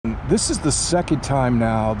This is the second time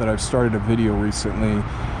now that I've started a video recently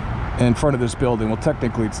in front of this building. Well,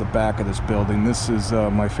 technically it's the back of this building. This is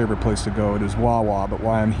my favorite place to go. It is Wawa, but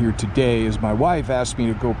why I'm here today is my wife asked me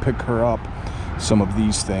to go pick her up some of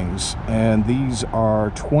these things, and these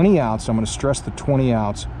are 20 ounce. I'm going to stress the 20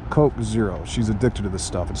 ounce Coke Zero. She's addicted to this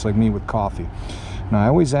stuff. It's like me with coffee. Now I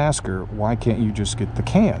always ask her, why can't you just get the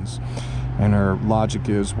cans? And her logic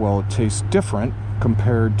is, well, it tastes different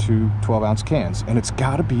compared to 12 ounce cans, and it's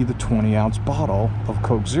got to be the 20 ounce bottle of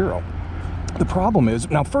Coke Zero. The problem is,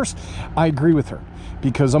 now first, I agree with her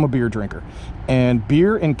because I'm a beer drinker, and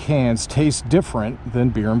beer in cans taste different than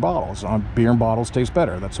beer in bottles. Beer in bottles taste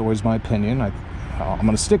better. That's always my opinion. I'm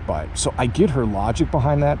going to stick by it. So I get her logic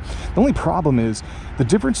behind that. The only problem is the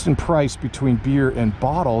difference in price between beer and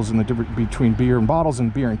bottles and the difference between beer and bottles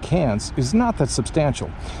and beer in cans is not that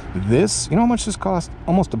substantial. This, you know how much this costs?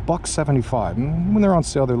 Almost $1.75. And when they're on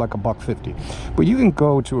sale, they're like $1.50. But you can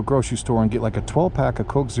go to a grocery store and get like a 12 pack of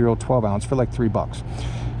Coke Zero 12 ounce for like $3.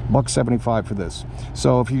 $1.75 for this.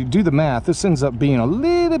 So if you do the math, this ends up being a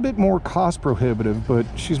little bit more cost prohibitive, but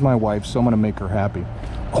she's my wife, so I'm going to make her happy.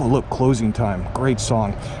 Oh, look, Closing Time. Great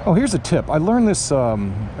song. Oh, here's a tip. I learned this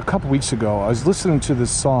a couple weeks ago. I was listening to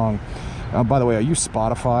this song. By the way, I use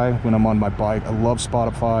Spotify when I'm on my bike. I love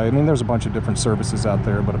Spotify. I mean, there's a bunch of different services out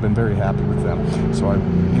there, but I've been very happy with them. So I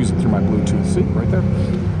use it through my Bluetooth. See, right there.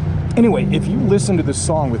 Anyway, if you listen to this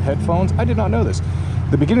song with headphones, I did not know this.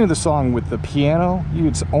 The beginning of the song with the piano,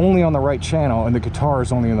 it's only on the right channel, and the guitar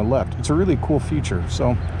is only on the left. It's a really cool feature.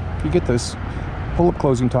 So if you get this, pull up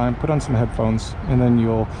Closing Time, put on some headphones, and then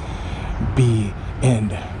you'll be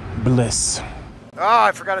in bliss. Ah,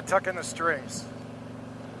 I forgot to tuck in the strings.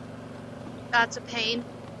 That's a pain.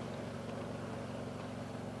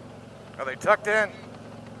 Are they tucked in?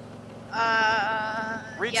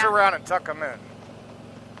 Reach yeah. around and tuck them in.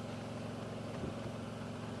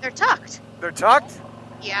 They're tucked. They're tucked?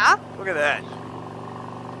 Yeah. Look at that.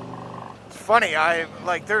 It's funny,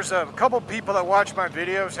 there's a couple people that watch my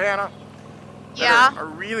videos, Hannah. Yeah. Are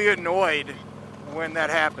really annoyed when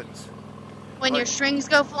that happens. When your strings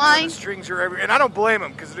go flying? The strings are everywhere. And I don't blame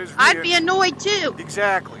them, because it is really... I'd be annoyed too.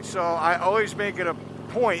 Exactly. So I always make it a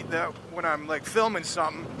point that when I'm like filming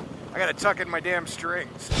something, I gotta tuck in my damn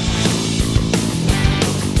strings.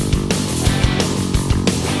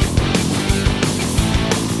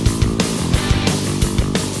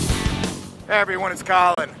 Hey everyone, it's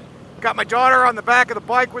Colin. Got my daughter on the back of the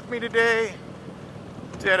bike with me today.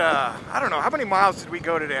 I don't know, how many miles did we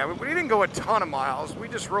go today? We didn't go a ton of miles. We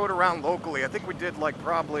just rode around locally. I think we did like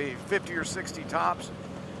probably 50 or 60 tops.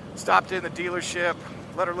 Stopped in the dealership,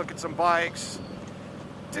 let her look at some bikes.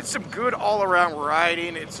 Did some good all-around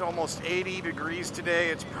riding. It's almost 80 degrees today.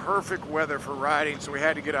 It's perfect weather for riding, so we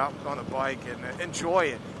had to get out on the bike and enjoy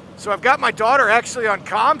it. So I've got my daughter actually on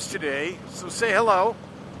comms today, so say hello.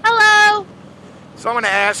 Hello. So I'm going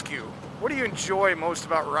to ask you, what do you enjoy most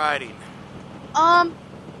about riding?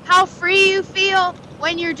 How free you feel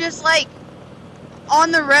when you're just like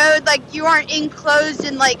on the road, like you aren't enclosed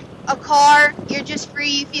in like a car, you're just free,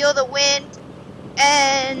 you feel the wind,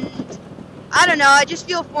 and I don't know, I just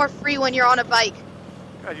feel more free when you're on a bike.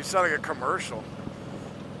 God, you sound like a commercial.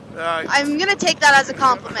 I'm gonna take that as a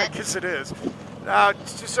compliment. I guess it is.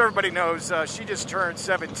 Just so everybody knows, she just turned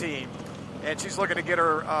 17, and she's looking to get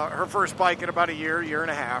her first bike in about a year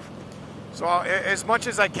and a half. So as much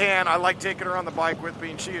as I can, I like taking her on the bike with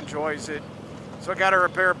me, and she enjoys it. So I got her a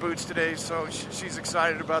pair of boots today, so she's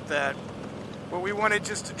excited about that. But we wanted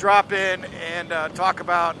just to drop in and talk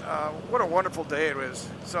about what a wonderful day it was.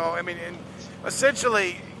 So, I mean, and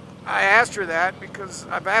essentially, I asked her that because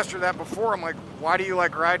I've asked her that before. I'm like, why do you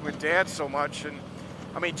like riding with Dad so much? And,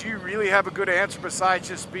 I mean, do you really have a good answer besides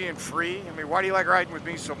just being free? I mean, why do you like riding with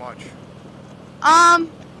me so much?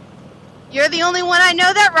 You're the only one I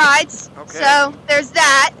know that rides, okay. So there's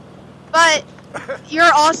that. But you're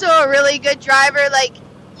also a really good driver. Like,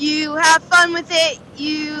 you have fun with it.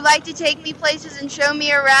 You like to take me places and show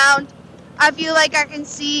me around. I feel like I can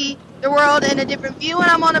see the world in a different view when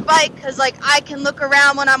I'm on a bike, because, like, I can look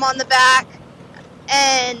around when I'm on the back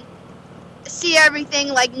and see everything,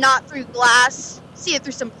 like, not through glass. See it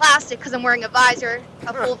through some plastic because I'm wearing a visor,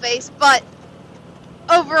 a full face. But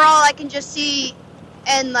overall, I can just see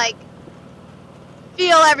and, like,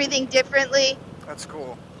 feel everything differently. That's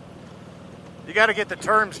cool. You got to get the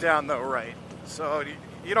terms down though, right? So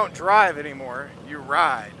you don't drive anymore, you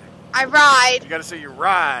ride. I ride. You got to say you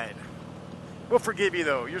ride. We'll forgive you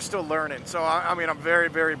though, you're still learning. So I mean, I'm very,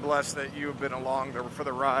 very blessed that you've been along for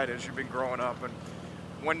the ride as you've been growing up, and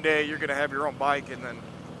one day you're going to have your own bike, and then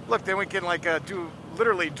look, then we can like do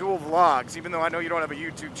literally dual vlogs, even though I know you don't have a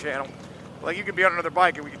YouTube channel. Like you could be on another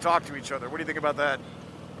bike and we could talk to each other. What do you think about that?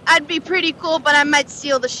 I'd be pretty cool, but I might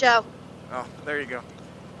steal the show. Oh, there you go.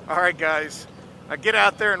 All right, guys. Now get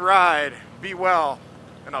out there and ride. Be well.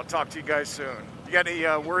 And I'll talk to you guys soon. You got any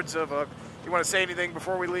words of, you want to say anything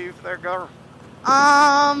before we leave there, Gar?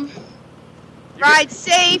 Ride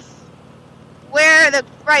safe. Wear the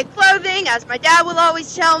right clothing, as my dad will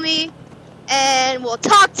always tell me. And we'll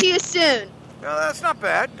talk to you soon. No, that's not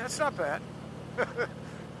bad. That's not bad.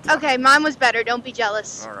 Okay, mine was better. Don't be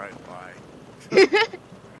jealous. All right, bye.